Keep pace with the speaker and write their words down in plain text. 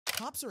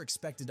Cops are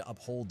expected to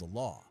uphold the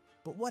law,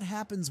 but what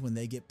happens when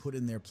they get put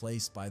in their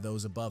place by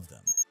those above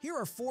them? Here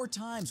are 4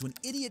 times when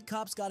idiot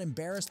cops got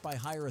embarrassed by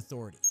higher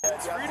authority.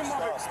 It's freedom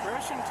of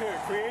expression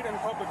to create in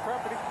public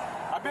property.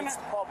 It's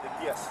public,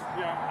 yes.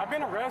 Yeah, I've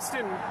been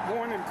arrested and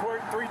won in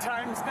court 3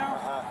 times now.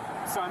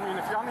 So, I mean,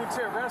 if y'all need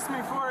to arrest me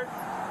for it,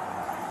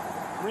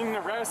 we can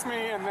arrest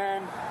me and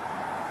then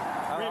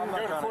we can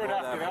go to court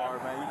after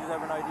that. Man. You just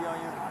have an ID on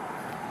you?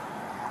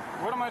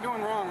 What am I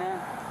doing wrong,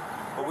 man?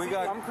 But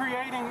I'm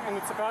creating and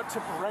it's about to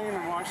rain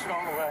and wash it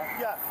all away.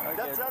 Yeah,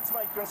 that's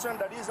my concern.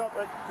 That is not.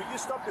 Could you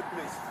stop it,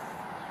 please?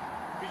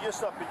 Could you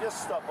stop it?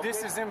 Just stop. Okay?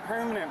 This is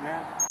impermanent,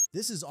 man.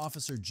 This is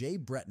Officer Jay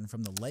Breton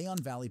from the Leon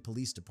Valley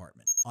Police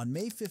Department. On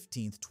May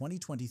 15,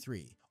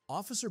 2023,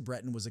 Officer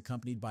Breton was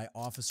accompanied by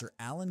Officer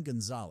Alan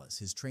Gonzalez,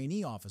 his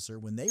trainee officer,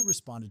 when they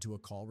responded to a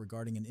call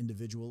regarding an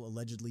individual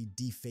allegedly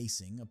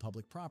defacing a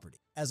public property.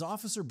 As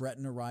Officer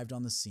Breton arrived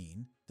on the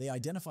scene, they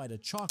identified a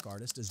chalk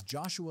artist as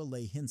Joshua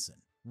Leigh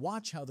Hinson.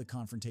 Watch how the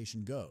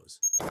confrontation goes.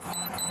 What's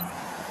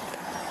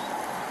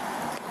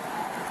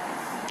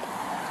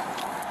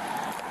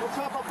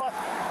up, Papa?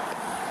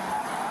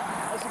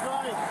 How's it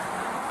going?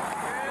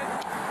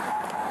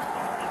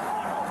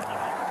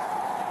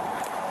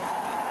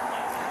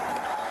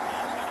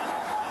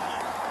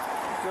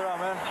 Good on,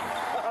 man.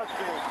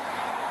 Okay.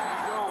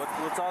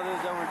 What's all this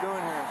that we're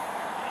doing here?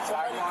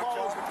 Somebody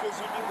called us because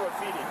you do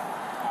graffiti.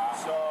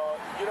 So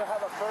you don't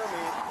have a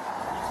permit.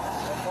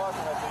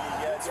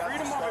 It's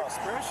freedom of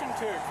expression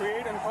to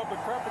create in public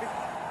property.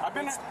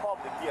 It's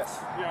public, yes.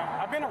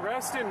 Yeah, I've been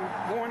arrested and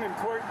won in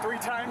court 3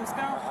 times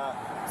now.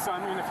 So, I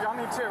mean, if y'all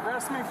need to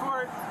arrest me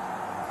for it,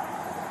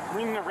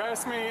 we can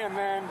arrest me and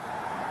then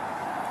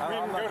we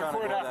can go to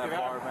court after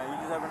that. Man. You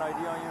just have an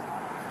ID on you?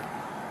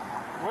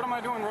 What am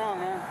I doing wrong,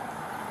 man?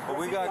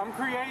 But I'm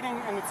creating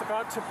and it's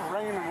about to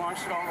rain and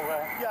wash it all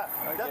away. Yeah,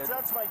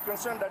 that's my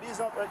concern. That is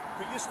not.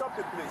 Could you stop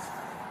it, please?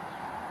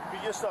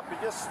 Could you stop it?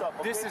 Just stop.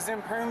 Okay? This is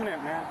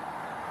impermanent, man.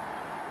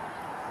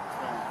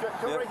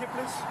 Come right here,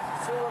 please.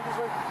 Sit on this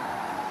way.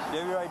 You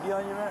have your ID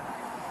on you, man?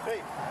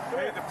 Hey,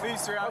 the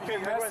police are out here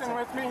messing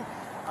with me.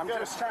 I'm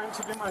just trying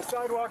to do my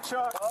sidewalk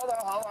shot.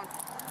 Hold on.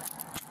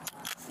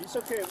 It's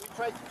okay. We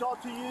tried to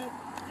talk to you.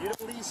 You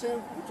don't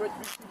listen. We tried to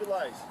be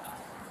civilized.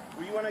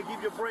 We want to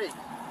give you a break.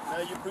 Now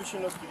you're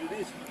pushing us to do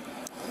this.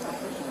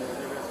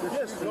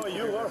 Yes, no,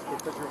 you are.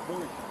 Because you're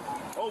bullying.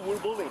 Oh, we're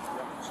bullying.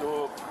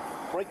 So,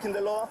 breaking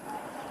the law.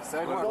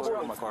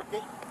 Sidewalk. My car.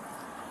 Okay.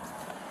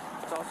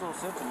 It's also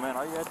simple, man.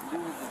 All you have to do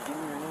is just give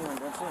me your name and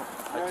that's it.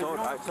 I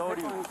told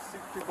you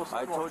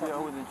I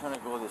wasn't trying to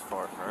go this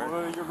far, alright?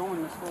 Well, you're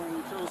going this far and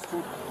you chose to.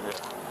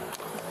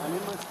 Yeah. I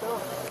need my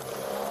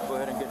stuff. Go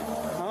ahead and get it.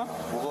 Huh?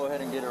 We'll go ahead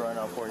and get it right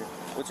now for you.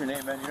 What's your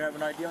name, man? You don't have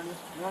an ID on you?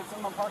 You want some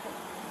in my pocket?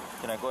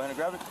 Can I go ahead and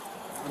grab it?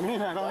 I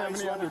mean, I don't have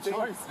any other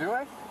choice, do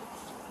I?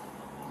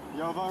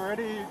 Y'all have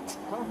already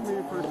cuffed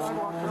me for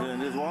sidewalk. Is it in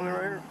this wallet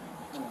right here?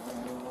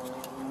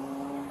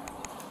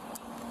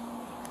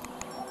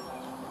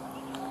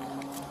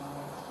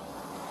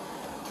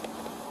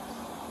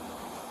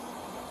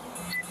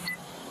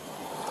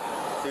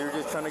 So you're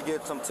just trying to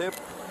get some tip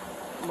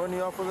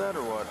money off of that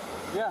or what?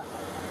 Yeah.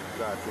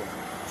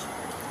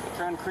 Gotcha.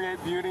 Trying to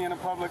create beauty in a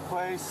public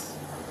place.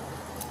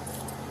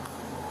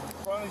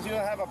 As long as you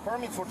don't have a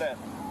permit for that.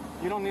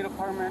 You don't need a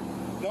permit.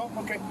 No?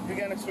 Okay. You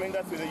can explain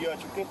that to the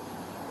judge, okay? Do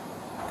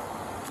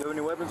you have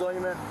any weapons on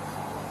you, man?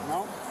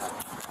 No.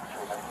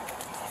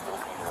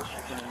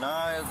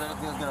 Nah, is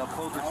anything's gonna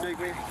poke or shake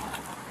me?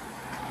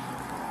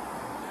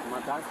 My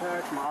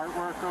backpack, my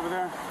artwork over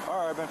there.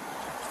 Alright, man.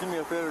 Just do me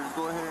a favor, just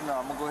go ahead and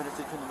I'm gonna go ahead and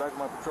sit you in the back of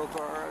my patrol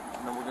car, alright?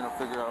 And then we're gonna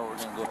figure out what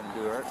we're gonna go ahead and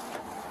do, alright?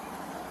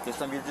 This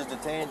time you're just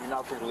detained, you're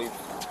not free to leave.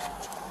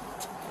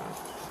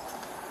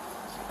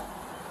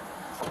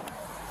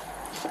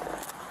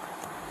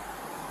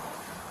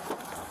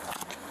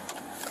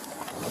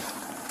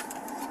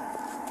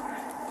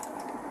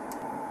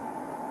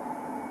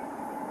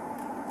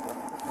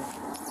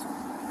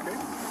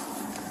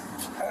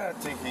 I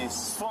think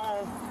his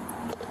phone.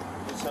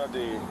 These are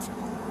the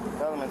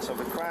elements of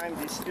the crime.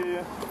 These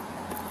two.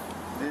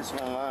 This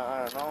one,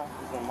 I don't know.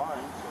 This one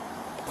mine.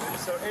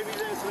 So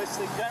evidence, let's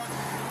take that.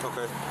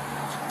 Okay.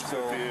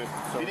 So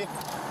graffiti.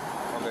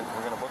 Okay,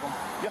 we're gonna book them.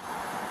 Yeah.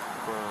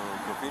 For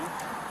graffiti.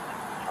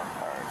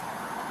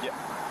 Yeah.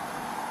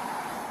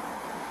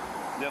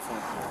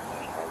 Definitely.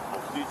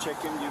 Do you check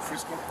in? Do you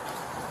frisk him?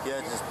 Yeah,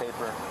 it's just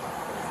paper.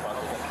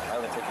 I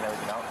haven't taken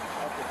everything out.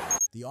 Okay.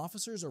 The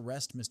officers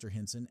arrest Mr.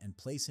 Hinson and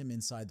place him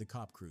inside the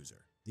cop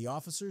cruiser. The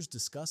officers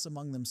discuss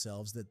among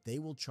themselves that they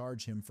will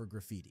charge him for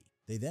graffiti.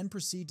 They then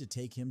proceed to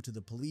take him to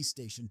the police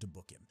station to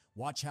book him.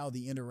 Watch how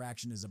the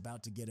interaction is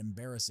about to get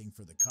embarrassing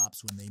for the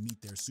cops when they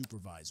meet their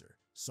supervisor,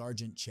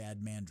 Sergeant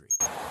Chad Mandry.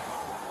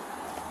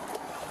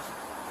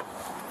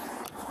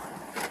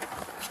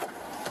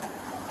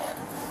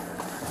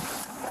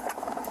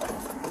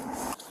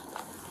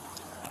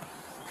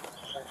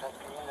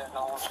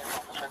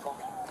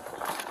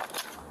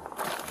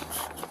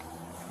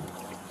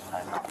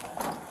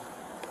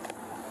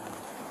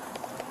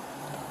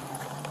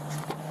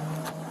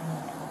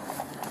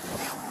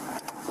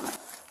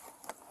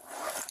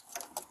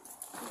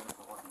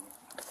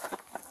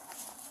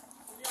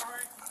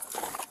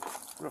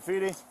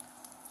 graffiti.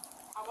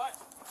 How much?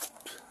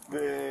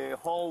 The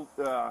whole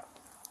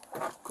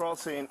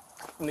crossing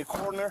in the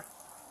corner,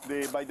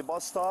 by the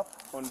bus stop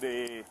on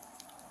the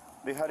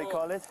how do you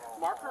call it?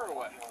 Marker or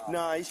what?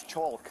 No, it's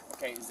chalk.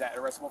 Okay, is that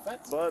arrestable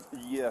offense? But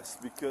yes,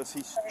 because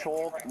he's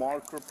chalk,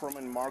 marker,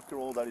 permanent marker,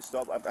 all that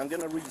stuff. I'm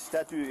gonna read the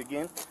statute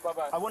again.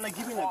 I want to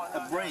give him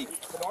a break.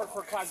 In order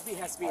for Cosby, it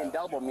has to be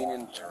indelible,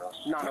 meaning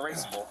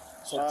non-erasable.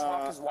 So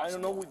chalk is I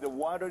don't know, with the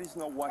water is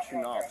not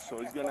washing off,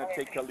 so it's gonna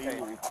take a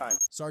little time.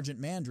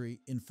 Sergeant Mandry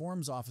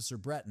informs Officer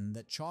Breton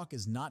that chalk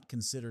is not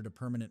considered a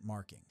permanent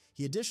marking.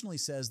 He additionally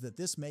says that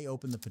this may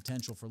open the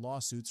potential for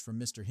lawsuits from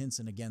Mr.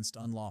 Hinson against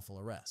unlawful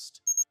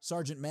arrest.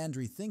 Sergeant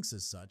Mandry thinks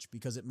as such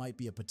because it might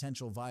be a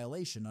potential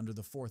violation under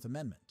the Fourth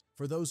Amendment.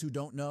 For those who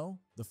don't know,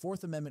 the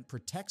Fourth Amendment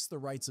protects the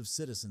rights of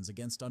citizens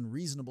against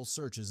unreasonable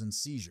searches and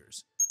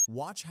seizures.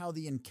 Watch how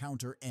the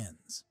encounter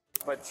ends.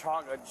 But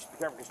chalk, just be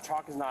careful because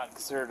chalk is not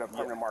considered a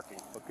permanent marking.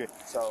 Okay.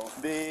 So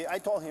I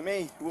told him,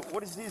 hey,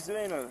 what is this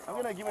doing? I'm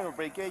gonna give him a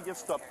break. Hey,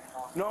 just stop.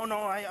 No,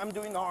 I'm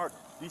doing art.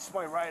 This is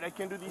my right. I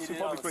can do this. you did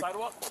it on the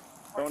sidewalk?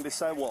 On the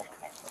sidewalk.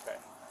 Okay.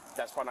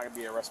 That's probably not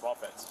going to be an arrestable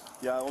offense.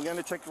 Yeah, we're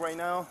gonna check right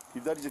now.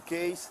 If that is the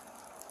case,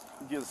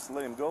 just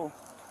let him go.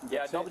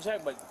 Yeah, double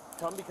check, but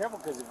tell him to be careful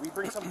because if we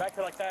bring something back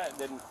here like that,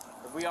 then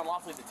if we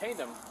unlawfully detain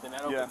them, then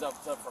that opens up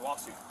for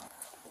lawsuit.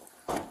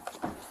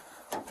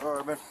 All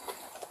right, man.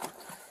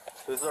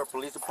 So this is our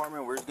police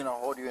department. We're just gonna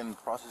hold you and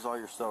process all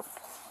your stuff.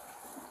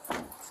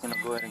 Just gonna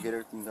go ahead and get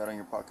everything you got on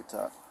your pocket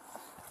top.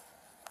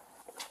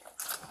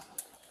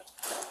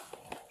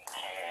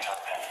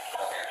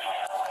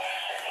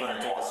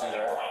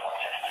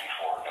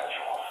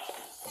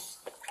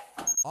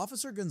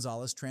 Officer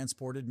Gonzalez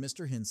transported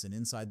Mr. Hinson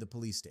inside the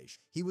police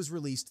station. He was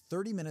released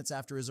 30 minutes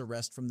after his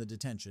arrest from the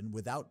detention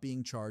without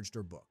being charged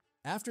or booked.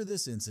 After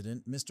this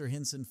incident, Mr.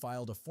 Hinson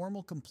filed a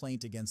formal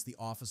complaint against the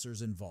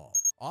officers involved.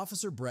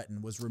 Officer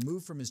Breton was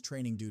removed from his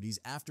training duties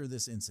after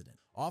this incident.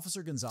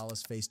 Officer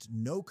Gonzalez faced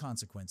no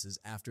consequences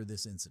after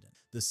this incident.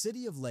 The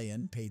city of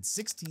Leon paid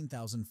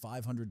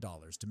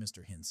 $16,500 to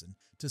Mr. Hinson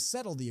to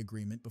settle the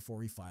agreement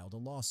before he filed a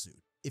lawsuit.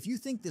 If you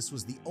think this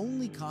was the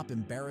only cop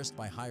embarrassed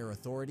by higher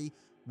authority,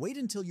 wait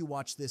until you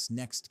watch this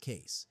next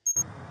case.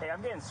 Hey,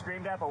 I'm getting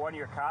screamed at by one of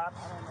your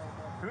cops.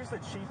 Who's the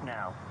chief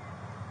now?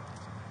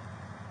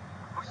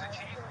 Who's the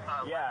chief?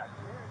 Yeah,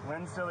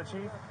 Lynn's still the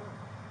chief?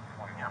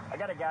 I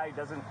got a guy who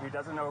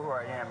doesn't know who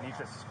I am, and he's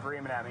just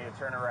screaming at me to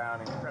turn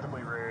around,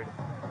 incredibly rude.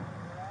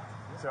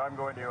 So I'm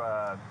going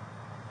to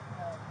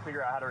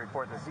figure out how to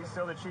report this. He's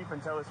still the chief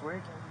until this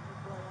week?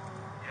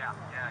 Yeah,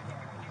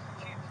 he's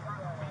the chief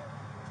through the week.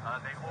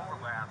 They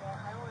overlap.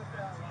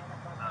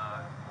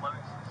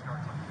 Livingston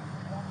starts on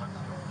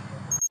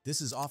Livingston. This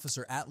is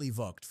Officer Atlee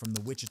Vogt from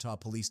the Wichita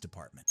Police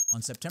Department.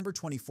 On September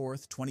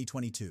 24th,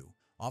 2022,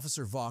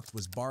 Officer Vogt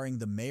was barring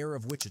the mayor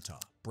of Wichita,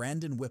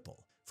 Brandon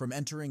Whipple, from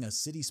entering a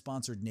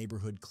city-sponsored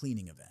neighborhood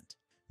cleaning event.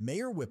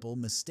 Mayor Whipple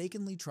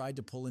mistakenly tried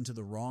to pull into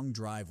the wrong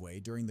driveway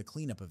during the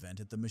cleanup event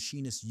at the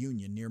Machinists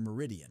Union near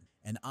Meridian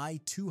and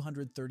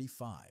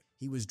I-235.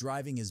 He was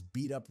driving his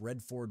beat-up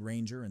red Ford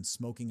Ranger and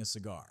smoking a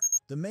cigar.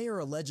 The mayor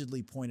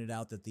allegedly pointed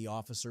out that the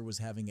officer was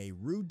having a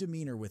rude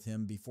demeanor with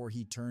him before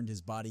he turned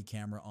his body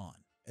camera on.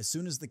 As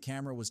soon as the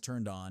camera was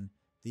turned on,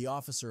 the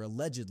officer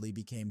allegedly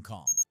became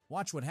calm.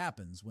 Watch what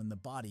happens when the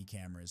body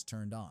camera is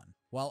turned on,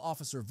 while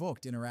Officer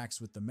Vogt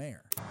interacts with the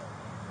mayor.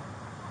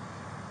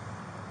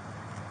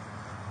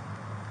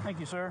 Thank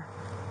you, sir.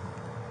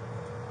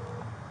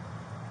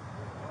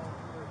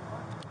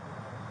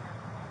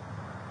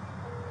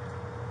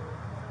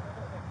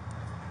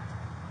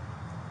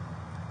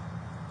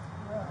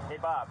 Hey,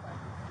 Bob.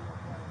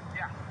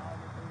 Yeah.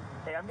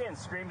 Hey, I'm getting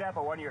screamed at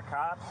by one of your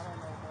cops.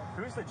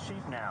 Who's the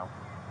chief now?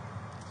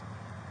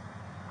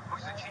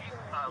 Who's the chief?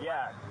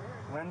 Yeah,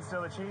 Lynn's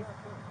still the chief?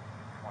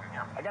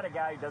 Yeah. I got a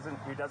guy who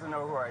doesn't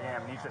know who I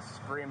am, and he's just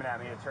screaming at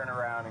me to turn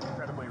around,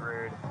 incredibly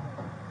rude.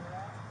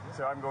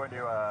 So I'm going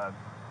to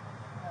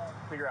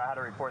figure out how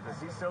to report this.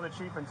 He's still the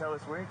chief until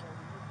this week?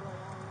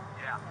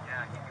 Yeah,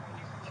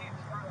 he's the chief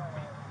through the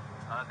week.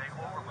 They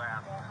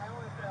overlap.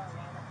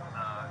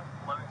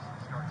 Livingston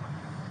starts on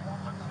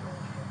Livingston.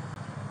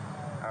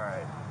 All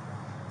right.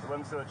 So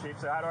Lynn's still the chief.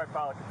 So how do I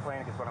file a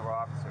complaint against one of our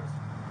officers?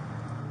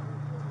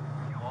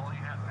 All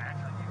you have,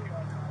 actually, you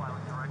can file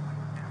it directly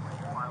with them. When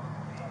you file it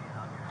with me,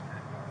 I'll get it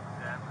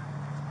to them,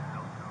 and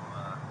they'll do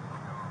a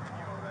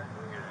review of it.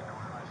 We'll get it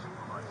going to the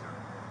supervisor.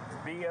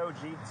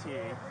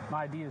 VOGT.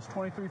 My ID is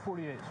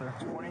 2348, sir.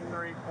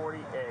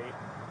 2348.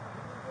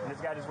 And this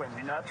guy just went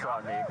nuts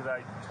on me because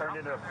I turned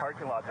into a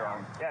parking lot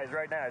wrong. Yeah, he's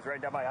right now. He's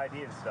writing down my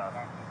ID and stuff.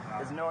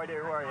 He has no idea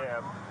who I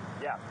am.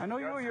 Yeah. I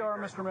know who you are,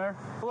 Mr. Mayor.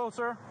 Hello,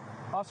 sir.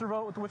 Officer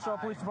Vogt with the Wichita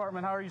Police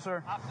Department. How are you,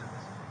 sir? Officer,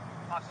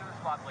 this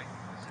is Botley.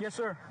 Yes,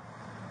 sir.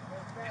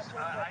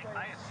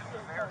 I assume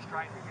the mayor's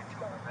trying to get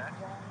you an event.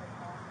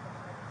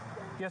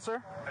 Yes,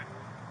 sir.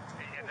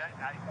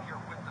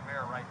 You're with the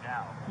mayor right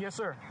now. Yes,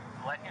 sir.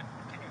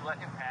 Can you let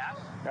him pass?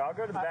 No, I'll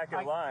go to the back of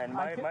the line.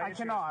 I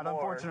cannot,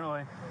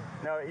 unfortunately.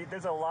 No,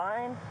 there's a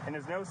line, and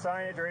there's no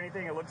signage or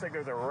anything. It looks like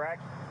there's a wreck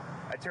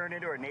I turned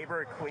into a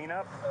neighborhood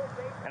cleanup,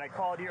 and I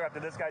called you after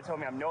this guy told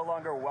me I'm no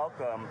longer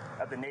welcome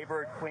at the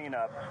neighborhood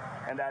cleanup,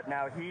 and that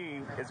now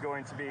he is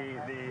going to be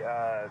the,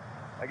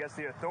 I guess,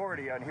 the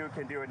authority on who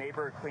can do a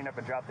neighborhood cleanup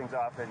and drop things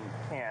off and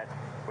can't,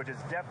 which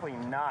is definitely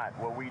not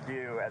what we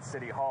do at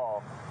City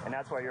Hall, and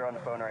that's why you're on the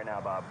phone right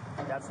now, Bob.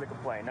 That's the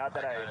complaint. Not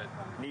that I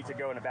need to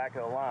go in the back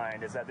of the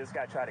line, is that this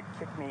guy tried to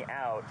kick me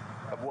out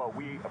of what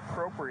we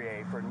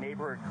appropriate for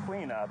neighborhood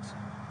cleanups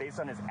based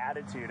on his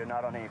attitude and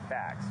not on any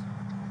facts.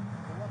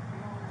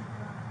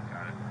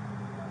 Got it.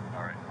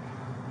 All right.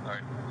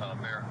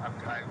 Mayor, I've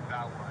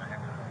got one.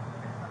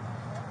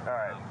 All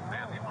right. May I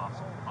have the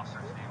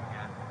officer's name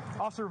again?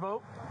 Officer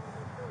Vogt.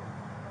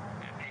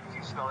 And can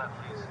you spell that,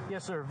 please?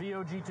 Yes, sir.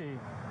 VOGT. Okay,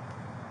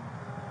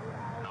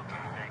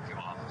 thank you,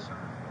 officer.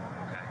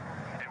 Okay.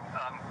 And,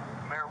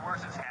 Mayor,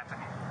 where's this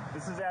happening?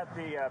 This is at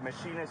the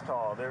Machinist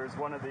Hall. There's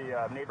one of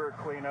the neighborhood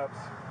cleanups.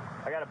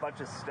 I got a bunch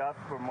of stuff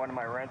from one of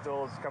my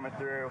rentals coming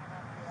through.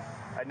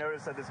 I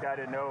noticed that this guy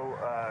didn't know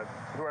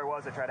who I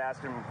was. I tried to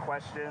ask him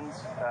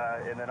questions,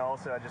 and then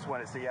also I just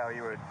wanted to see how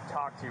he would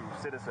talk to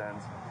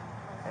citizens,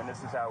 and this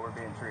is how we're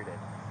being treated.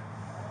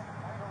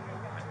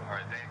 All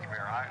right, thank you,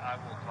 Mayor. I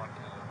will talk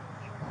to you.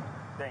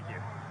 Thank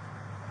you.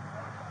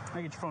 Can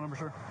I get your phone number,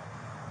 sir?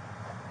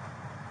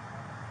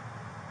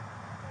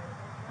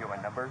 You want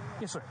my number?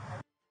 Yes, sir.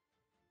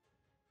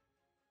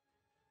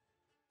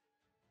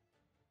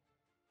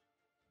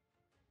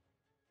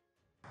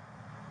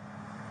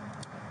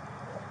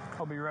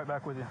 I'll be right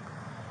back with you.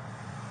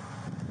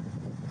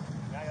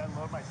 Can I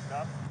unload my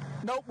stuff?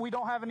 Nope, we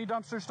don't have any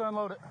dumpsters to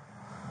unload it.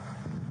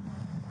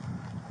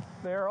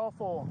 They're all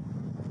full.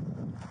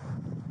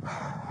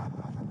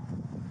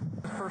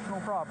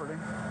 Personal property.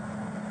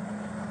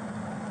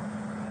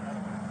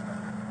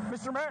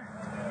 Mr. Mayor?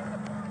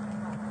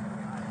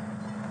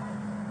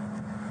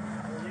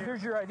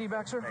 Here's your ID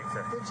back, sir. Thanks,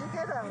 sir. Did you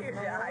get Here's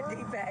your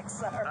ID back,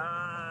 sir.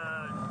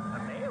 A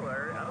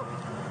mailer? I don't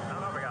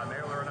know if I got a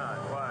mailer or not.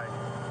 Why?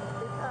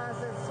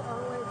 Because it's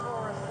only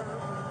for a certain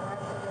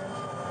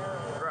residential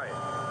area. Right.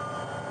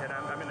 And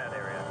I'm in that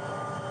area.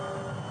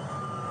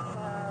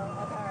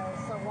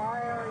 So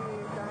why are you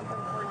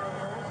dumping for your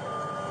renters?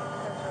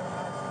 Because you're a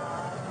nice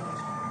guy.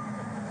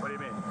 What do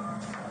you mean?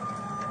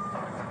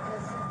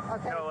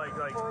 Okay. No, like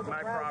for the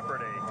my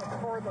property. It's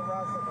for the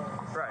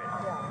residents. Right.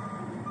 Yeah.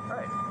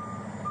 Right.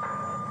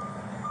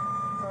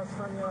 So it's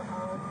from your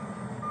home?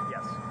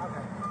 Yes.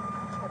 Okay.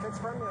 If it's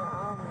from your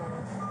home, then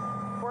it's...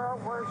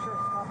 Where's your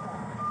stuff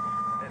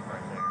at? It's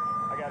right there.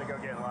 I gotta go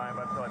get in line,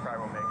 but I feel like I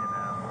probably won't make it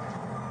now.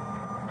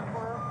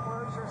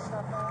 Where's your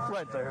stuff at?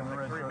 Right there in the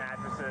red 3 truck.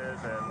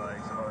 mattresses and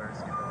like some other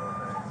stupid little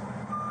things.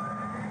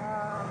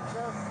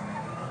 Just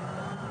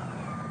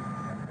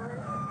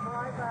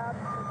drive out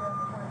to the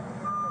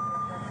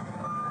 20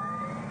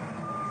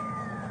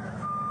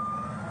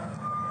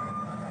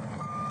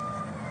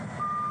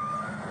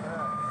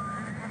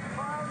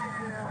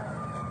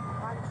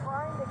 I'm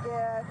trying to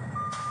get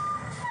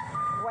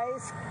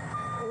Waste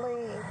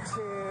Link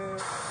to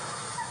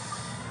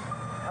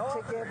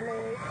give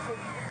me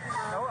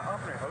How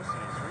often are you hosting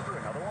these? Should we do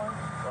another one?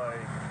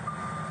 Like,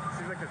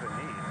 seems like there's a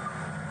need.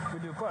 We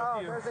do quite a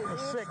few. there's a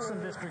There's huge 6 in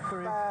need, District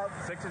 3. but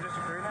 6 in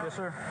District 3 now? Yes,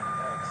 sir.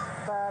 Thanks.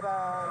 But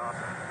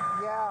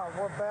Awesome. yeah,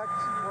 we're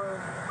booked. We're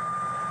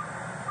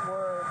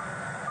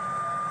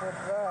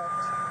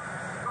booked.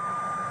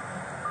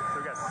 So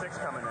we got 6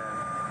 coming in.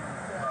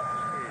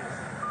 Jeez.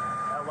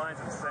 That line's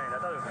insane. I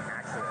thought it was an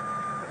accident.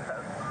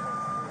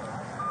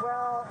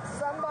 Well,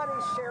 somebody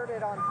shared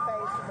it on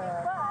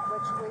Facebook,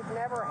 which we've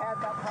never had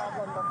that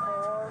problem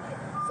before.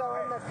 So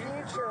in the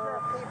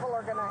future, people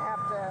are going to have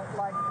to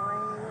like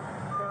bring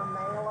their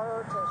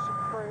mailer to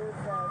prove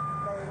that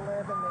they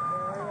live in the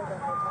area that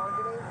we're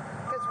targeting.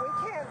 Because we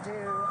can't do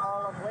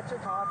all of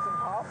Wichita. It's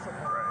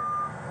impossible. Right.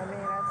 I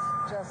mean, it's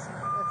just,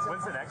 it's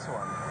When's the next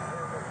one?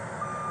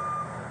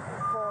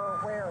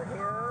 for where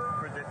here?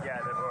 Or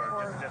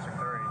just District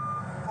 3.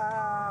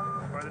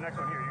 Or the next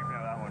one here, you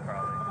know that one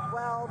probably.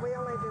 Well, we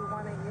only do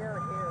one a year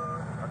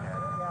here. Okay.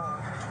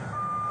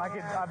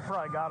 Yeah. I've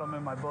probably got them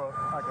in my book.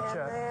 I could And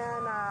check.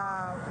 then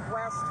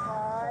West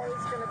High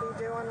is going to be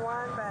doing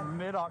one, but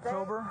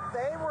Mid-October?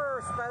 They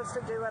were supposed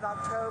to do it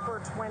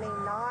October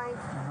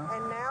 29th,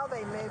 and now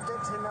they moved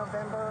it to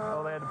November.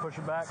 Oh, they had to push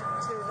it back?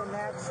 To the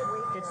next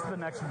week. It's the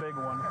next big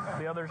one.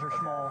 The others are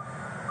small.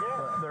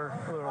 But they're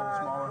a little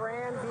smaller.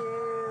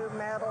 Grandview,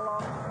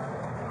 Metal,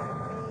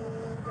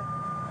 Mead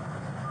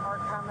are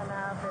coming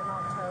up in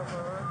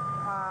October.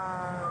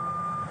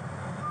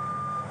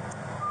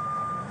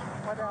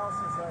 What else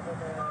is over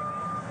there?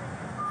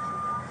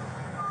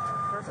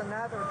 There's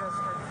another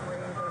District 3.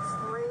 There's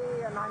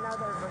 3, and I know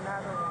there's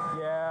another one.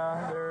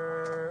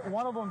 Yeah,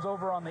 one of them's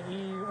over on the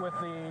with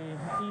the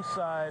east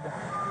side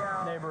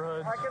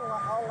neighborhoods.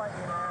 I'll let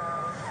you know.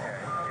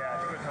 Yeah, I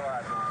think it's a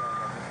lot.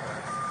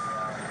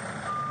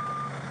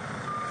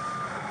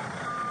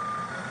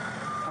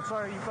 I'm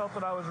sorry you felt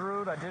that I was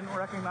rude. I didn't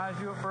recognize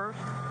you at first.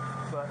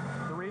 but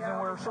the reason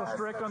we're so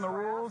strict on the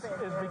rules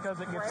is because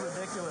it gets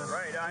ridiculous.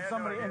 Right,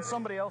 And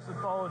somebody else had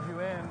followed you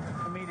in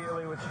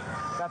immediately, which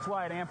that's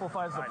why it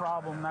amplifies the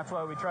problem. That's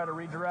why we try to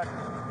redirect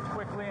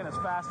quickly and as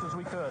fast as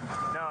we could.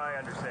 No, I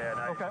understand.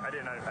 Okay. I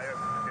didn't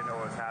know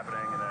what was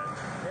happening, and then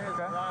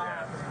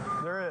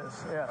There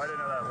is, yes. I didn't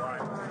know that line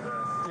was through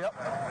this. Yep.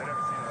 I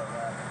never seen it like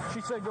that.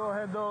 She said go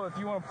ahead, though, if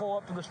you want to pull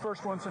up to this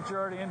first one since you're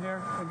already in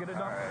here and get it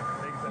done. All right.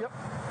 Thanks. Yep.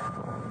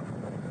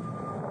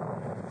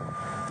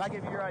 Can I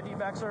give you your ID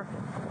back, sir?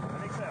 I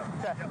think so.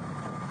 Okay. Yep.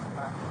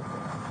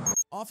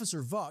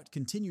 Officer Vogt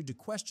continued to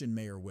question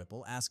Mayor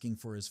Whipple, asking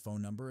for his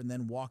phone number and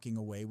then walking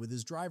away with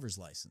his driver's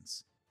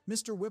license.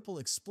 Mr. Whipple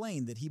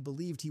explained that he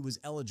believed he was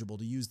eligible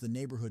to use the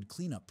neighborhood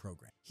cleanup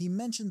program. He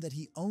mentioned that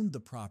he owned the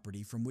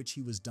property from which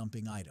he was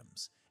dumping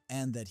items,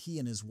 and that he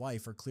and his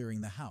wife are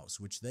clearing the house,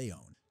 which they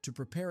own, to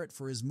prepare it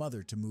for his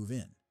mother to move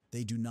in.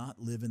 They do not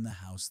live in the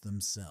house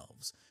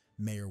themselves.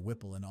 Mayor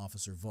Whipple and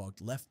Officer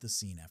Vogt left the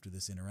scene after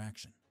this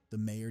interaction. The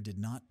mayor did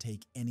not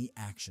take any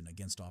action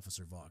against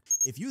Officer Vogt.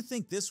 If you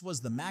think this was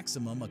the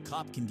maximum a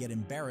cop can get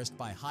embarrassed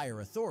by higher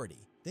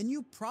authority, then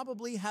you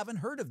probably haven't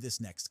heard of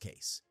this next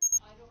case.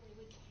 I don't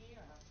really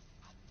care.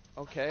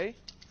 Okay.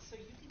 So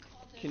you can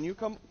call Dennis. Can you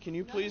come? Can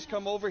you please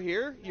come over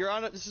here? You're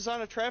on. This is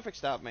on a traffic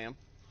stop, ma'am.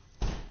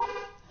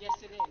 Yes,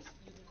 it is.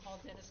 You can call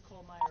Dennis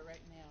Kohlmeyer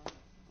right now.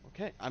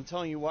 Okay. I'm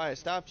telling you why I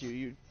stopped you.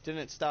 You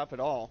didn't stop at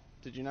all.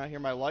 Did you not hear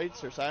my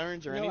lights or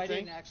sirens or anything? No, I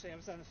didn't actually. I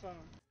was on the phone.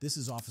 This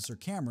is Officer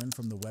Cameron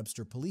from the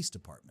Webster Police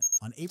Department.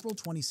 On April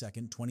 22,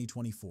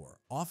 2024,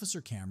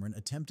 Officer Cameron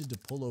attempted to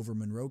pull over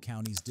Monroe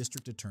County's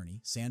District Attorney,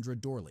 Sandra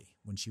Dorley,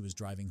 when she was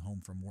driving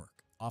home from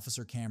work.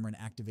 Officer Cameron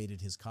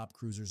activated his cop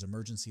cruiser's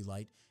emergency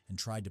light and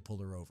tried to pull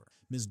her over.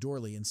 Ms.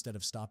 Dorley, instead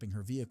of stopping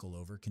her vehicle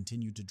over,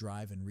 continued to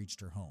drive and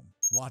reached her home.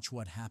 Watch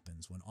what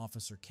happens when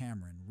Officer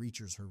Cameron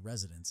reaches her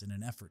residence in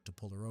an effort to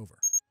pull her over.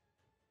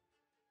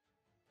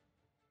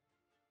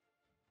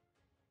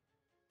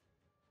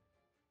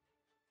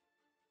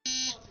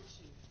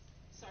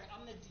 Sorry,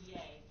 I'm the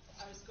DA.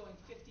 I was going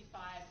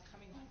 55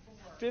 coming home from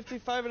work.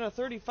 55 and a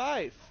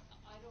 35.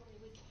 I don't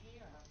really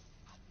care.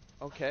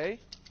 Okay.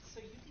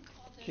 So you can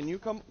call Dennis. Can you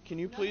come? Can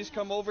you please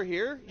come over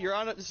here? You're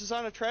on. This is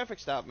on a traffic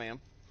stop, ma'am.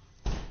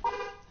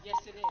 Yes,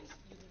 it is.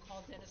 You can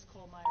call Dennis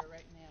Kohlmeyer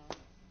right now.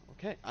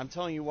 Okay. I'm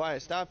telling you why I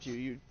stopped you.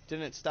 You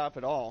didn't stop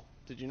at all.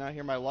 Did you not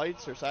hear my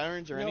lights or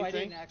sirens or anything? No, I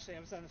didn't actually. I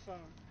was on the phone.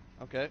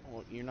 Okay.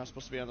 Well, you're not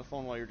supposed to be on the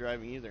phone while you're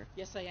driving either.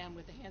 Yes, I am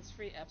with the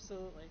hands-free.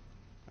 Absolutely.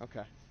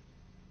 Okay.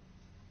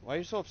 Why are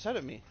you so upset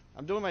at me?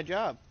 I'm doing my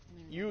job.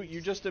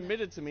 You just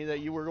admitted to me that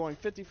you were going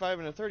 55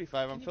 and a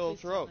 35 on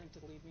Phillips Road. Can you please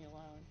tell him to leave me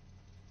alone?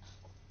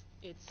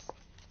 It's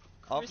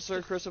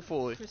Officer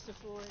Christofoli.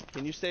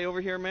 Can you stay over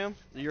here, ma'am?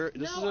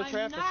 This is a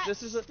traffic.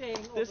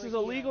 This is a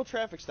legal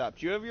traffic stop.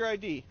 Do you have your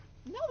ID?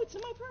 No, it's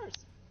in my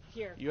purse.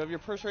 Here. You have your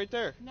purse right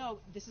there. No,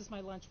 this is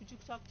my lunch. Would you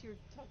talk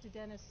to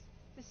Dennis?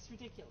 This is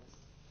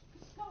ridiculous.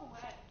 Just go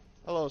away.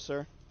 Hello,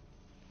 sir.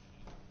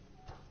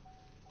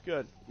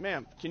 Good,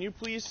 ma'am. Can you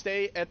please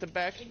stay at the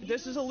back?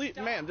 This is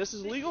a ma'am. This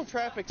is a legal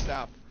traffic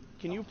stop.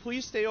 Can you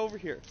please stay over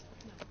here?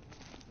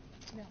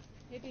 No.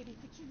 Hey, baby,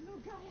 get your little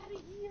guy out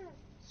of here.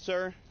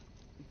 Sir,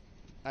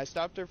 I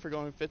stopped her for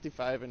going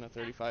 55 and a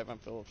 35 on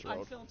Phillips Road.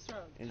 On Phillips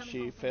Road. And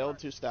she failed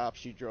to stop.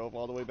 She drove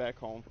all the way back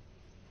home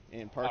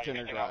and parked in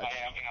her garage.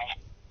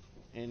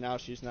 And now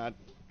she's not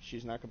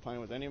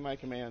complying with any of my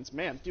commands.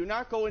 Ma'am, do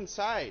not go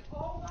inside.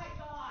 Oh my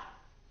God.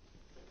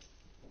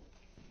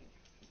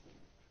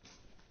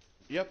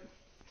 Yep.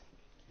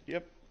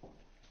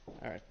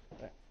 All right.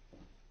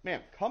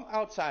 Ma'am, come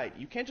outside.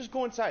 You can't just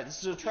go inside. This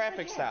is a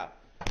traffic stop.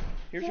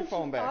 Here's your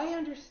phone back. I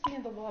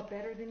understand the law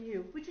better than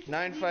you. Would you just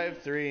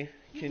 953.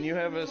 Can you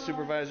have a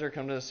supervisor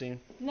come to the scene?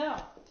 No.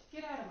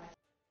 Get out of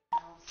my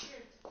house.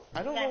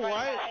 I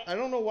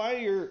don't know why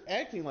you're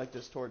acting like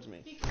this towards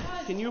me.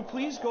 Because Can you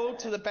please go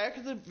to the back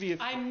of the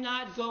vehicle? I'm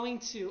not going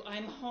to.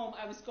 I'm home.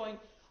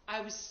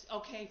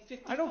 Okay,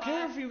 55. I don't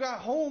care if you got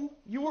home.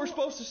 You were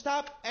supposed to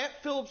stop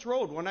at Phillips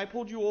Road when I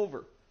pulled you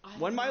over.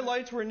 When my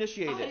lights were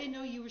initiated. I didn't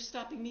know you were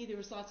stopping me. There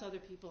was lots of other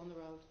people on the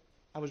road.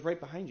 I was right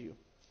behind you.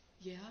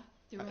 Yeah?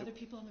 There were other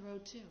people on the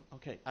road, too.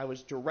 Okay, I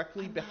was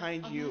directly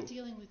behind you. I'm not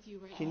dealing with you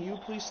right now. Can you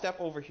please step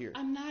over here?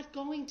 I'm not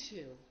going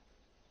to.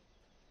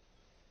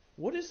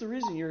 What is the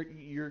reason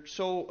you're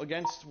so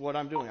against what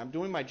I'm doing? I'm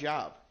doing my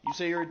job. You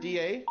say you're a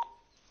DA?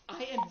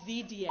 I am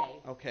the DA.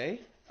 Okay.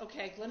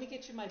 Okay, let me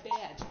get you my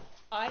badge.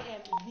 I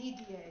am the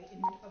DA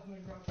of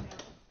Monroe County.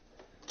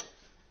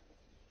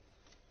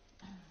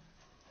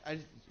 I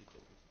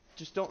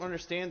just don't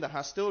understand the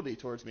hostility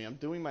towards me. I'm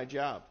doing my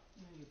job.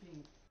 No, you're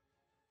being...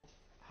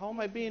 How am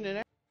I being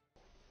an...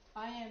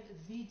 I am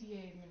the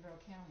DA of Monroe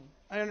County.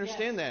 I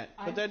understand that,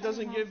 but that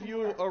doesn't give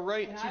you a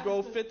right to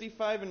go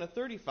 55 and a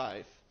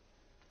 35.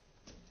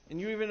 And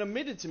you even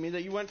admitted to me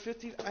that you went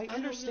 50. I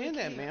understand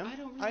that, ma'am.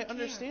 I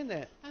understand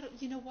that.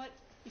 You know what?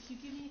 If you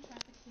give me a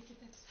traffic ticket,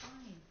 that's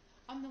fine.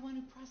 I'm the one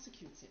who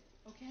prosecutes it,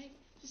 okay?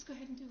 Just go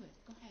ahead and do it.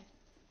 Go ahead.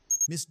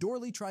 Miss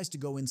Dorley tries to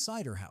go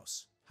inside her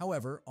house.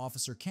 However,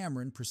 Officer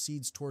Cameron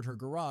proceeds toward her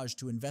garage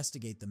to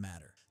investigate the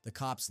matter. The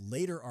cops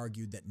later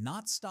argued that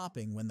not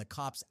stopping when the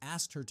cops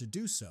asked her to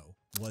do so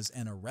was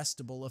an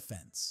arrestable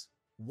offense.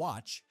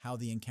 Watch how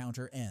the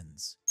encounter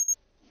ends.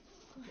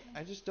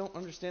 I just don't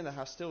understand the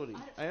hostility.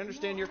 I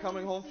understand you're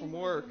coming home from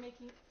work.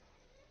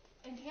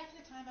 And half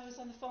the time I was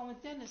on the phone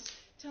with Dennis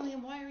telling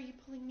him, why are you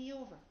pulling me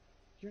over?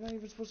 You're not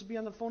even supposed to be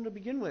on the phone to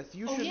begin with.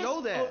 You should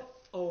know that.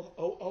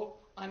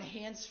 On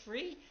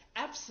hands-free?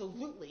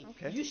 Absolutely.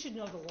 Okay. You should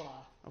know the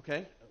law.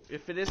 Okay.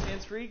 If it is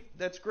hands-free,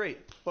 that's great.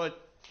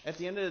 But at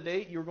the end of the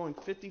day, you're going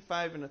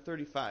 55 and a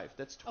 35.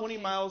 That's 20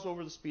 miles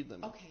over the speed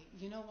limit. Okay,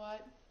 you know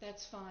what?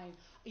 That's fine.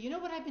 You know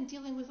what I've been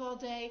dealing with all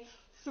day?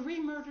 3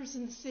 murders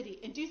in the city.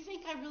 And do you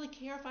think I really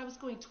care if I was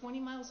going 20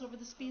 miles over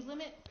the speed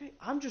limit? Okay,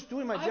 I'm just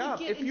doing my job.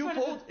 If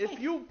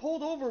you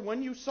pulled over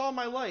when you saw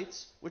my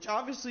lights, which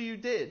obviously you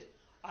did.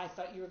 I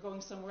thought you were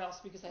going somewhere else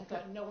because I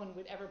thought no one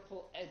would ever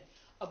pull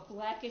a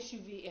black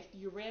SUV if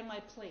you ran my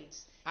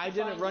plates. I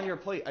didn't run your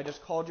plate. I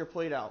just called your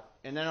plate out.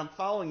 And then I'm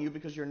following you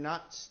because you're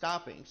not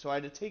stopping. So I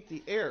had to take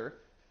the air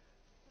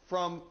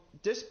from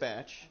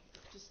dispatch.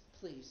 Just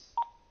please.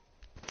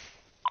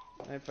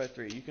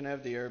 953. You can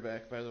have the air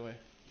back, by the way.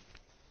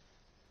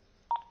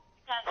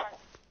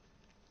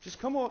 Just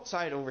come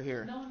outside over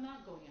here. No, I'm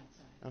not going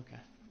outside.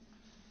 Okay.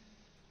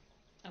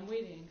 I'm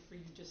waiting for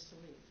you just to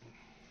leave.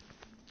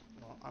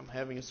 Well, I'm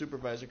having a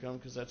supervisor come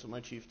because that's what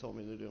my chief told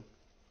me to do.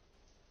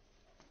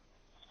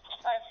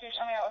 Alright, so you're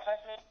coming out with 5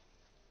 minutes?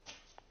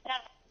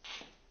 Yeah.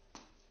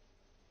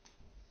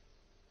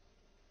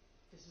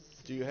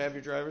 Do you have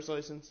your driver's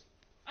license?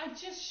 I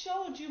just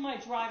showed you my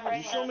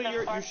driver's license.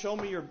 You show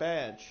me your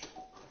badge.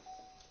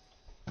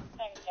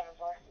 Thanks,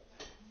 7-4.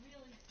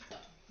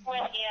 With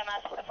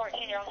EMS, a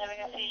 14-year-old having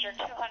a seizure,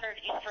 200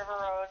 East River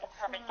Road,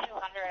 apartment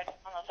 200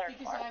 on the 3rd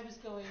floor. Because I was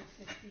going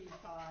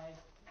 55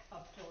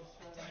 up Phillips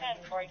Road.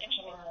 10-4, get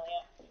you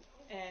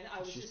And I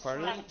was She's just part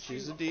of trying it.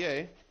 She's a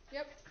DA.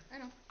 Yep, I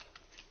know.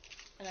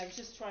 And I was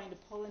just trying to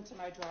pull into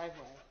my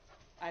driveway.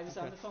 I was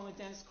on the phone with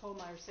Dennis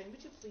Kohlmeyer saying,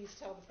 would you please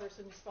tell the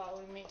person who's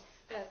following me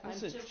that I'm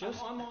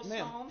almost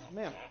home?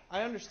 Ma'am,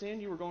 I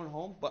understand you were going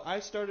home, but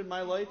I started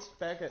my lights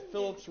back at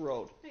Phillips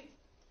Road.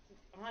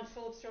 On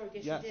Phillips Road,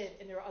 yes, Yes. you did,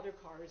 and there are other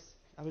cars.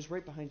 I was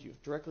right behind you,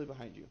 directly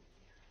behind you.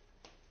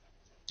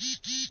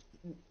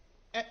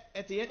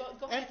 At the end,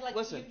 Go ahead, like,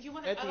 listen. You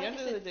wanna, at the like end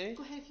I of said, the day,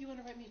 go ahead if you want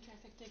to write me a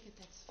traffic ticket.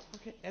 That's fine.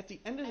 okay. At the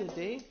end of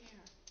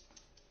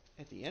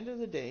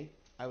the day,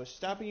 I was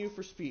stopping you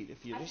for speed.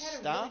 If you just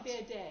stopped. I've had a really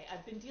bad day.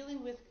 I've been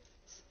dealing with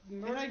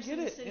murders And I get in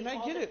the it. city And I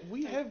all get day. it.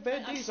 We have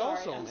bad days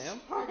also, ma'am.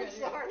 I'm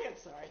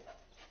sorry.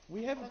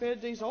 We have bad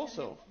days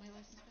also. My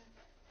license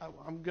back?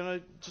 I'm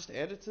gonna just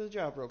add it to the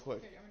job real quick.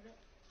 Okay, I'm gonna do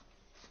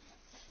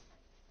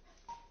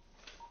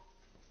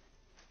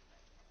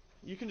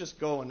it. You can just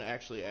go and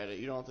actually add it.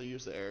 You don't have to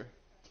use the air.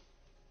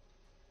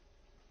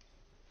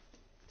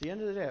 At the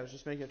end of the day, I was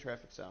just making a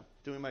traffic stop,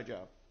 doing my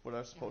job, what I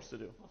was supposed to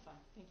do. Well, fine.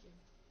 Thank you.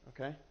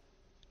 Okay?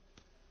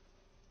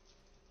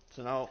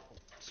 So now,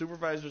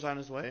 supervisor's on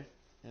his way,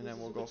 and then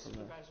we'll go from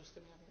there. Supervisor's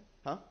coming out here.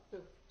 Huh? Who?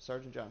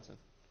 Sergeant Johnson.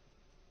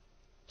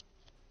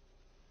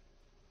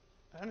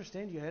 I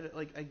understand you had it.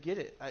 Like, I get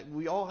it.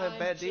 We all have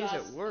bad days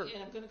at work.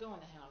 And I'm going to go in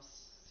the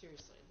house.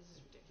 Seriously, this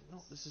is ridiculous.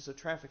 No, this is a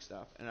traffic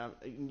stop, and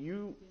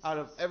you, out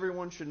of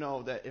everyone, should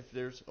know that if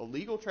there's a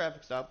legal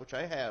traffic stop, which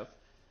I have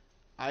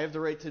the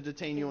right to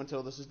detain you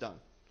until this is done.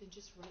 Then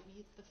just write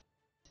me the ticket.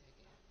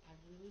 I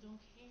really don't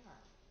care.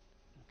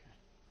 Okay.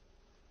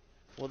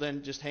 Well,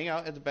 then just hang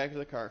out at the back of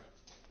the car.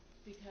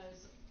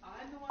 Because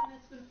I'm the one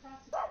that's going to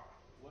prosecute.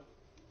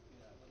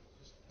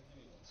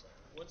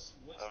 What's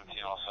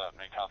 1707,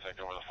 make contact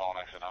over the phone,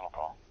 accidental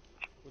call.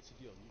 What's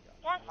the deal? You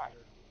got Yeah.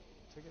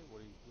 a ticket?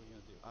 What are you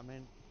gonna do? I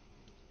mean,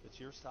 it's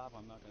your stop.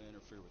 I'm not gonna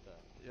interfere with that.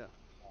 Yeah.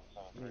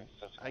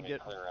 I get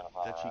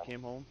that she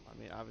came home. I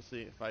mean,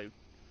 obviously, if I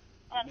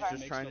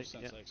just trying to,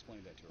 sense. I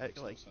explained that to her. It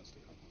makes no sense to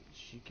come home.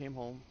 She came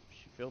home.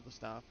 She failed the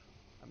stop.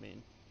 I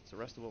mean, it's a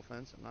arrestable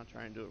offense. I'm not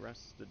trying to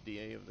arrest the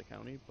DA of the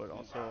county, but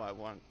also I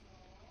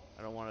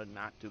don't want to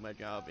not do my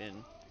job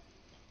and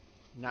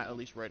not at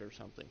least write her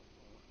something.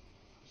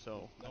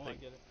 So no, I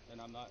get it,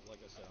 and I'm not, like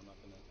I said, I'm not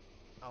gonna.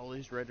 I'll at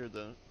least rate her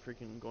the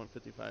freaking going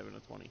 55 and a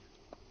 20.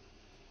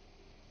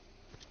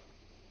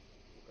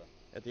 Okay.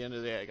 At the end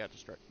of the day, I got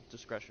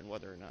discretion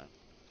whether or not.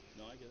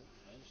 No, I get it.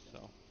 I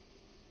understand. So.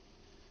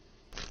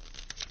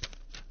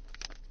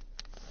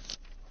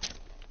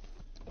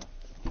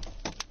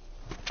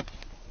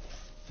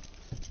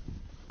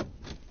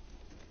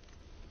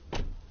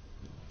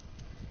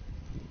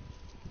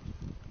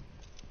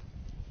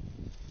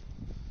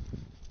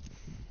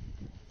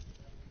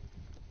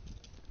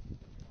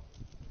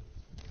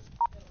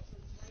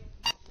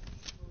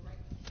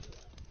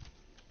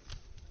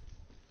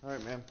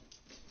 Alright, ma'am.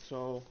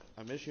 So,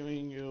 I'm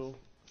issuing you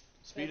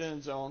speed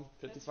in zone,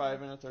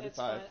 55 and a 35. That's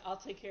fine. I'll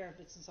take care of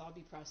it since I'll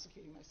be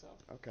prosecuting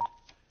myself. Okay.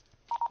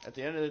 At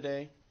the end of the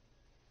day,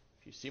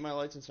 if you see my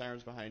lights and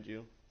sirens behind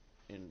you,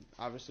 and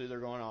obviously they're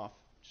going off,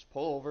 just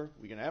pull over,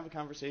 we can have a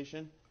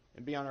conversation,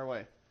 and be on our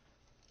way.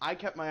 I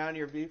kept my eye on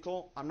your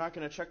vehicle. I'm not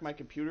going to check my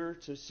computer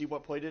to see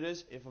what plate it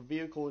is if a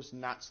vehicle is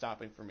not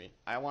stopping for me.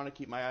 I want to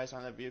keep my eyes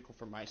on that vehicle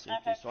for my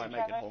safety, so I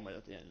make it home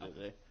at the end of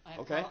the day.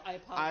 Okay? I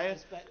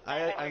apologize, but...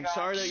 I'm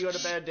sorry that you had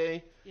a bad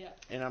day, Yeah.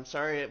 and I'm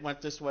sorry it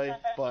went this way,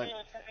 but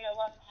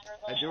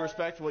I do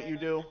respect what you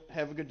do.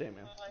 Have a good day,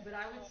 man. But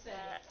I would say,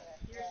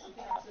 here's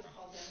something else to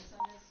call Dennis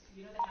on this.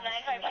 You know the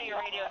house... 952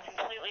 radio is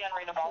completely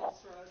unreadable.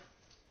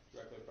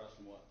 Directly across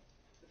from what?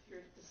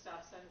 The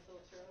stop sign of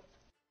Phillips Road.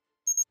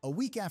 A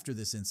week after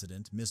this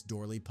incident, Miss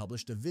Dorley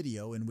published a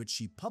video in which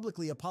she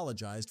publicly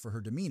apologized for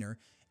her demeanor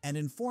and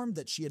informed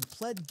that she had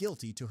pled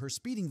guilty to her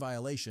speeding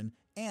violation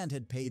and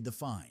had paid the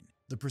fine.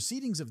 The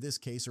proceedings of this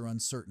case are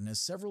uncertain as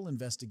several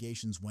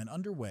investigations went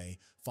underway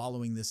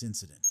following this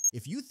incident.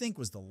 If you think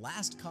was the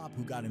last cop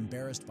who got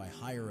embarrassed by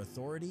higher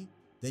authority,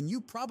 then you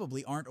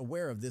probably aren't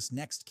aware of this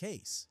next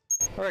case.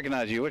 I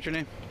recognize you. What's your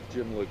name?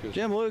 Jim Lucas.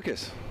 Jim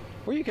Lucas.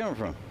 Where are you coming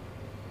from?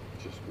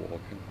 Just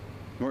walking.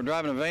 You weren't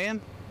driving a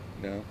van?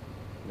 No.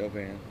 No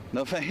van.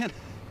 No van?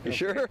 You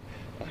sure?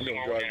 I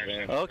don't drive a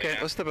van. Okay,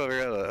 let's step over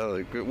here.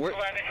 Where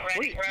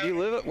do you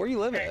live at? Where you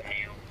live at?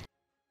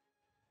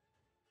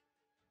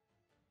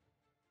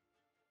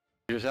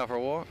 You just out for a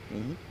walk?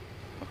 Mm-hmm.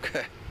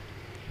 Okay.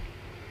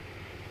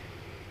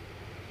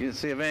 You didn't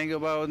see a van go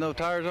by with no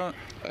tires on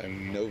it?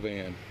 No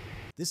van.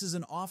 This is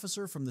an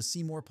officer from the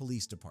Seymour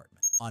Police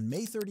Department. On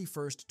May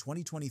 31st,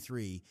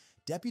 2023,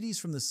 deputies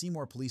from the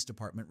Seymour Police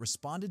Department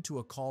responded to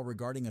a call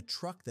regarding a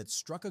truck that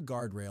struck a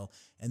guardrail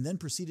and then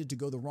proceeded to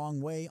go the wrong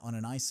way on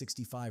an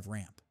I-65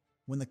 ramp.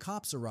 When the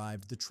cops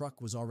arrived, the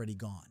truck was already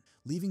gone,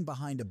 leaving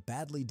behind a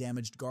badly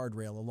damaged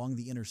guardrail along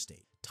the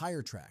interstate,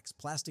 tire tracks,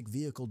 plastic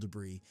vehicle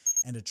debris,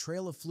 and a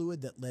trail of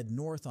fluid that led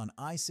north on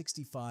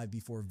I-65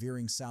 before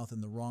veering south in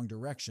the wrong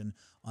direction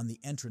on the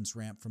entrance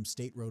ramp from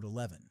State Road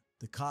 11.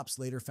 The cops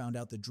later found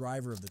out the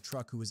driver of the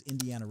truck, who was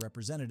Indiana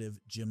Representative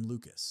Jim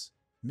Lucas.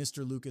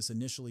 Mr. Lucas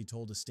initially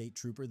told a state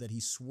trooper that he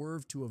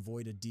swerved to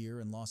avoid a deer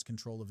and lost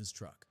control of his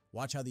truck.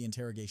 Watch how the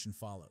interrogation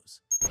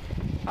follows.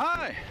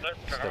 Hi!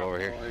 Step over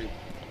here.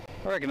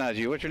 I recognize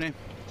you. What's your name?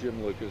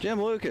 Jim Lucas.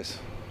 Jim Lucas.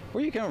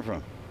 Where are you coming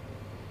from?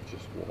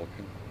 Just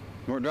walking.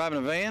 You weren't driving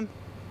a van?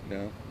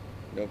 No.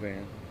 No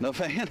van. No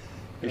van?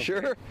 You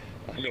sure?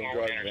 I don't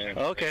drive a van.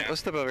 Okay,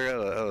 let's step over here.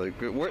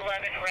 Where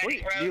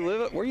do you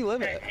live at? Where you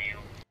live at?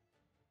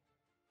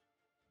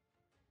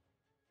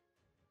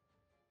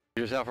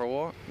 You just out for a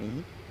walk?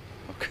 Mm-hmm.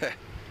 Okay.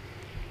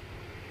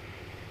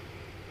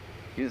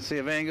 You didn't see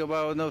a van go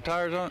by with no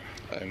tires on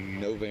it?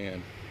 No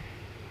van.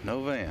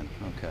 No van.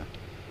 Okay.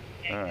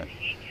 All right.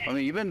 I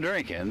mean, you've been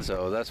drinking,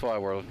 so that's why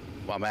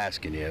I'm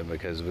asking you,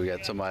 because we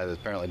got somebody that's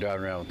apparently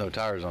driving around with no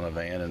tires on a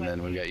van, and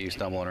then we got you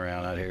stumbling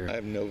around out here. I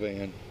have no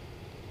van.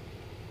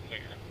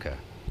 Okay.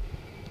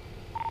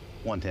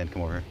 110,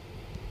 come over here.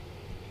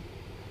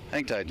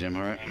 Hang tight, Jim,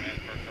 all right?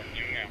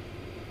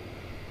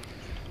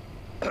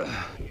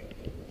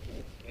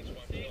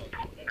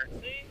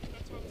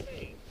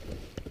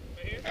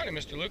 Howdy,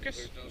 Mr. Lucas.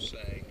 There's no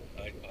saying.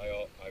 I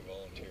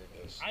volunteered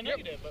this. I know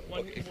you did, but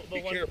when...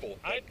 Be careful.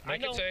 I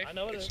know. I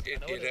know it is.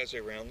 It has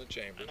a round the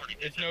chamber.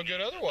 It's no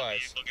good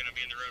otherwise. Still gonna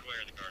be in the roadway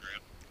or the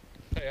guardrail?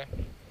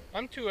 Hey,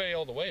 I'm 2A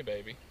all the way,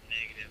 baby.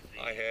 Negative.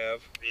 I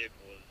have,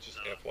 just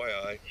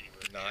FYI,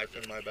 knife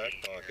in my back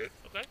pocket.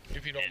 Okay.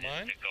 If you don't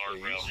mind. The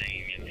guardrail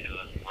hanging into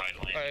the right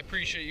lane. I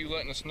appreciate you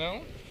letting us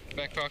know.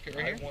 Back pocket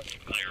right here.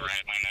 Clear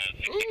right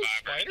lane. Ooh,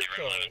 spider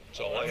code. That's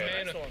all I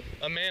have.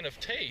 A man of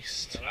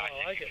taste. Oh,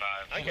 I like it.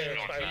 I get it.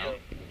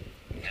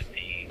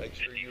 Make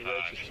sure you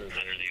register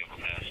there.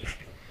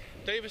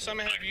 Davis, I'm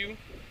gonna have you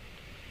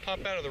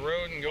pop out of the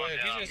road and go ahead.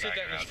 He's gonna sit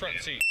that in his front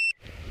seat.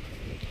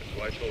 That's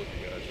what I told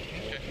you guys.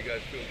 I want you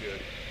guys feel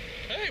good.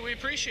 Hey, we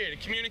appreciate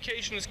it.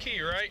 Communication is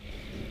key, right?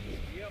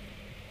 Yep.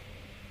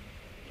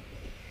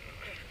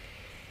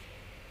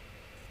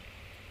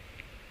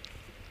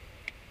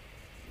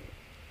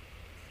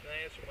 Can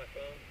I answer my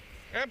phone?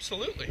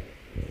 Absolutely.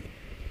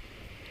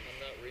 I'm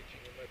not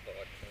reaching in my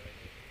pocket.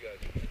 You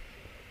guys.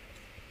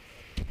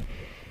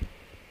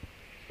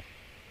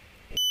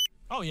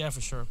 Oh yeah,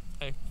 for sure.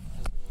 Hey.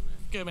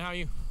 Good, man. How are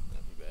you?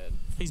 Not too bad.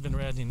 He's been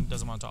red and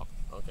doesn't want to talk.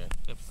 Okay.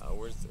 Yep.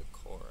 Where's the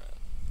car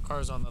at?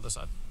 Car's on the other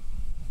side.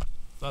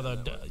 The other,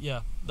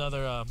 the other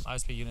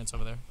ISP units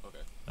over there. Okay.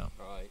 Yeah.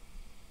 All right.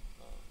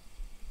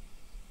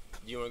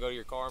 Do you want to go to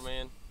your car,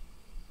 man?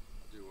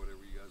 Do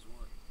whatever you guys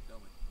want. Tell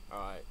me. All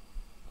right.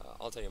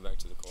 I'll take him back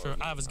to the car. Sure.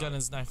 I have his gun and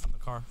his knife in the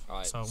car. All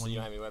right. So you when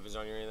don't have any weapons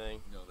on you or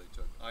anything? No, they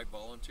took. I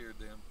volunteered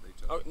them. They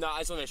took. Oh no, I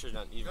just want to make sure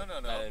not.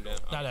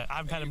 No. No,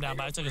 I've had him down,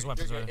 but I took his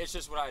weapons already. It's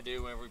just what I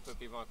do whenever we put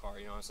people in a car.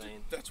 You know what I'm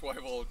saying? That's why I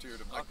volunteered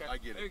them. Okay. I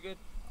get it. Very good.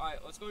 All right,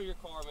 let's go to your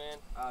car,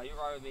 man. You're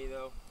right with me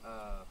though.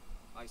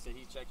 Like I said,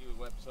 he checked you with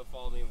weapons. He'll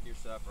follow me with your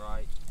stuff,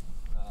 right?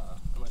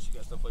 Unless you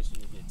got someplace you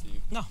need to get to.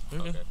 No,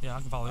 you're good. Yeah,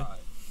 I can follow you. All right.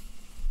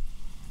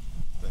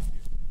 Thank you.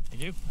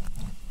 Thank you.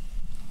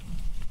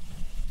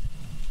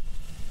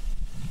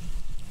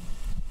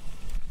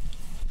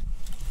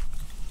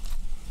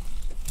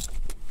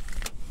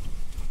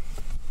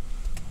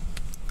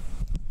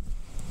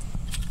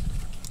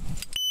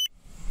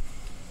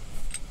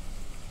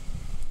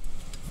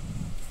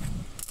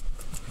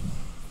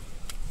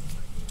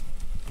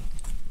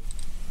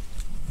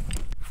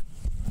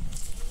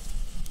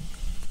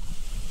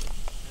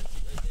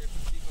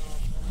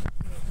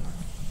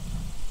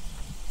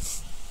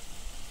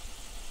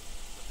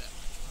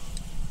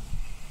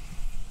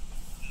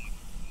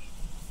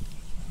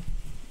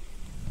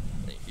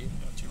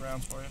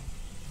 around for you.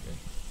 Okay.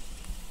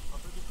 I'll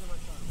put this in my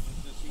car.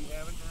 Does he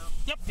have it now?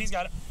 Yep, he's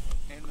got it.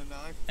 And the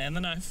knife? And the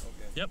knife.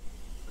 Okay. Yep.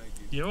 Thank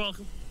you. You're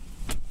welcome.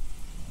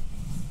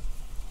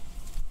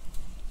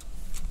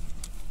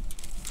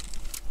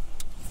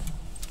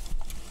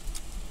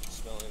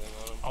 Smell anything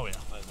on him? Oh, yeah.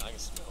 I can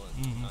smell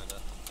it, Mhm.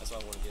 kinda. That's why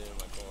I want to get it in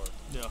my car.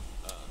 Yeah.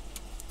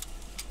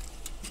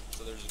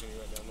 So they're just gonna be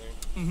right down there?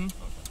 Mm-hmm.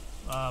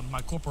 Okay.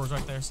 My corporal's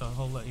right there, so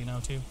he'll let you know,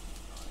 too.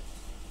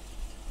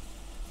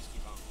 Just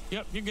keep on.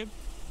 Yep, you're good.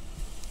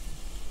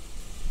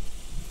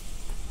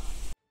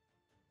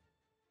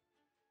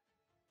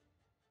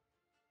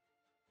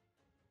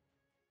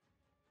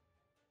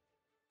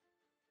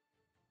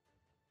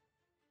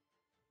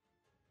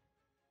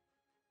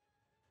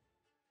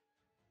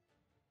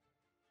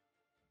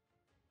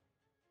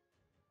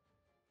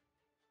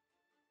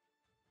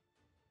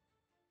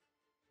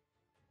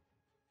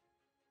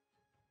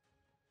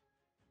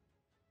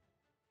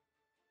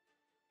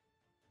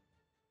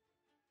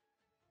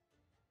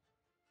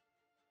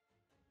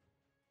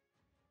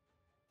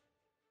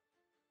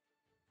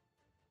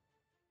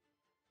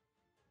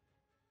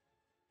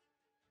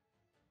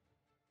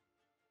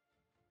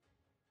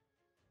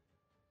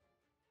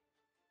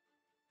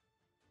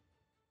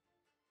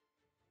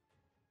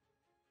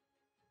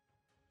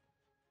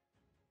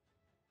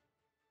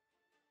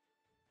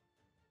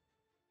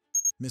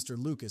 Mr.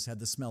 Lucas had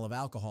the smell of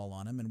alcohol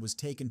on him and was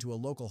taken to a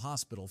local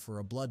hospital for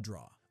a blood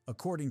draw.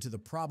 According to the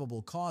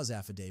probable cause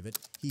affidavit,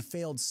 he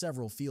failed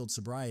several field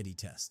sobriety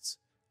tests.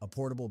 A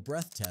portable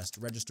breath test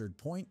registered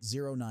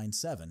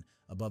 .097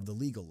 above the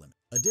legal limit.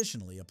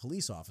 Additionally, a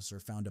police officer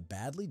found a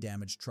badly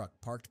damaged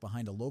truck parked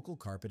behind a local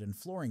carpet and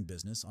flooring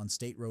business on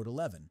State Road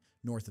 11,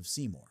 north of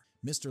Seymour.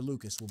 Mr.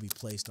 Lucas will be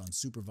placed on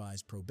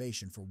supervised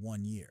probation for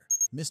 1 year.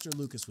 Mr.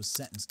 Lucas was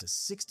sentenced to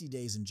 60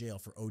 days in jail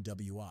for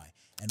OWI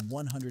and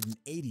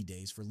 180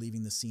 days for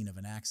leaving the scene of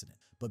an accident,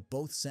 but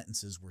both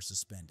sentences were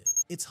suspended.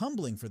 It's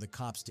humbling for the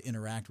cops to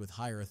interact with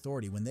higher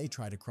authority when they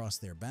try to cross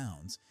their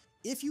bounds.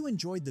 If you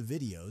enjoyed the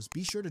videos,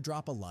 be sure to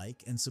drop a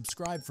like and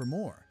subscribe for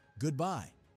more. Goodbye.